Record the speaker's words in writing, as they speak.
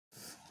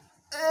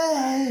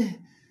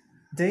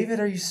David,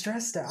 are you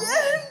stressed out? Yes,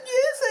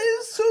 I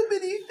have so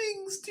many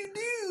things to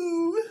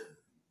do.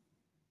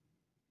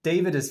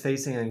 David is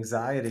facing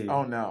anxiety.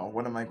 Oh no,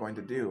 what am I going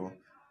to do?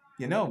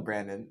 You know,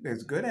 Brandon,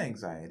 there's good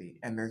anxiety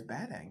and there's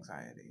bad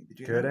anxiety. Did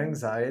you know Good that?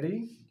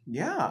 anxiety?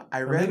 Yeah,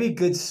 I Or read. maybe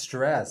good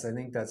stress. I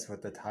think that's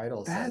what the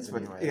title That's says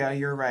what. anyway. Yeah,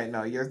 you're right.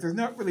 No, there's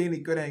not really any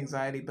good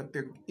anxiety, but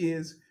there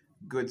is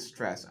good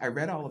stress. I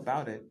read all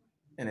about it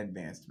in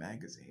Advanced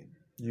Magazine.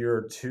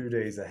 You're 2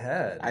 days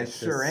ahead. I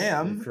sure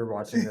am. If you're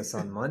watching this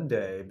on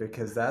Monday,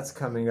 because that's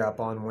coming up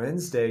on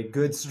Wednesday,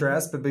 good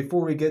stress. But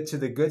before we get to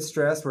the good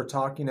stress, we're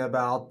talking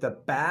about the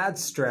bad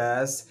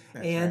stress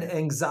That's and right.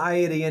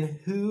 anxiety, and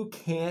who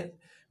can't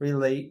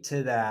relate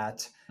to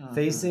that. Mhm.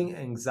 Facing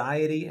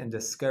anxiety and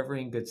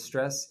discovering good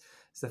stress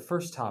is the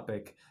first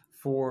topic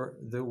for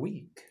the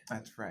week.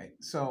 That's right.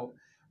 So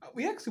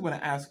we actually want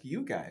to ask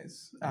you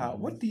guys,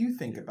 what do you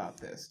think about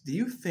this? Do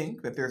you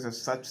think that there's a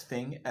such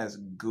thing as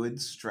good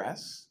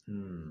stress?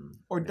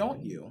 Or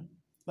don't you?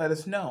 Let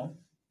us know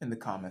in the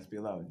comments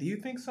below. Do you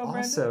think so, Brandon?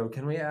 Also,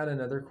 can we add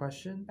another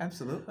question?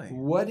 Absolutely.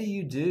 What do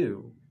you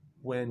do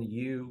when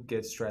you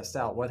get stressed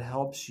out? What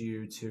helps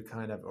you to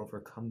kind of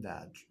overcome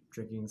that?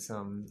 Drinking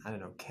some, I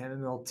don't know,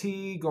 chamomile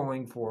tea,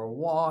 going for a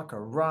walk, a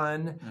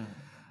run?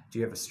 Do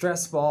you have a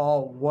stress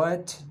ball?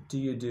 What do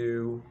you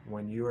do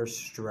when you are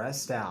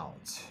stressed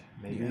out?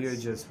 Maybe you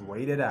just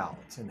wait it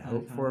out and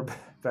hope for a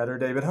better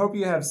day. But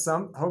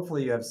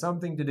hopefully you have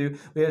something to do.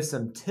 We have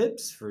some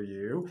tips for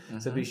you.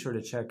 So be sure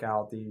to check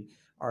out the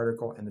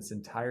article in its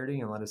entirety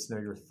and let us know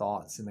your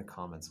thoughts in the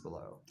comments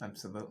below.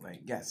 Absolutely.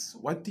 Yes.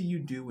 What do you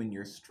do when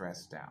you're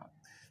stressed out?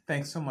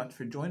 Thanks so much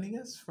for joining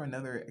us for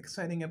another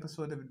exciting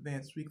episode of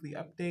Advanced Weekly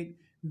Update.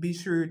 Be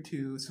sure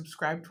to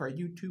subscribe to our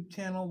YouTube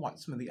channel, watch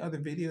some of the other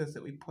videos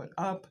that we put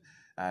up.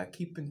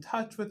 Keep in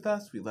touch with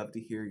us. We love to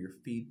hear your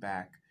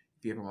feedback.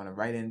 If you ever want to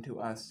write into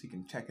us, you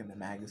can check in the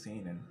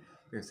magazine, and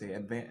there's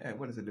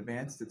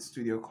Advanced at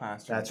Studio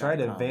Classroom. That's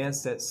right,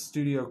 Advanced at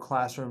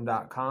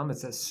StudioClassroom.com.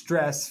 It's a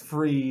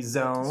stress-free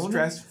zone.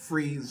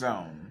 Stress-free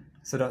zone.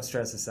 So don't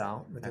stress us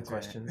out with your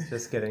questions. Right.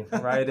 Just kidding.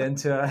 Write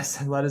into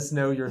us and let us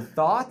know your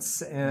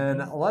thoughts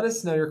and let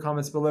us know your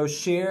comments below.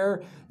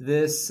 Share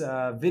this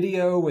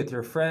video with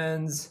your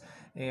friends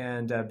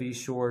and be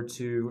sure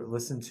to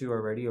listen to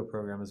our radio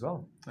program as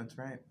well. That's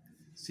right.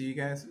 See you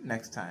guys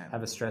next time.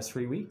 Have a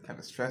stress-free week. Have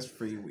a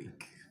stress-free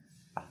week.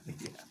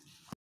 Yeah.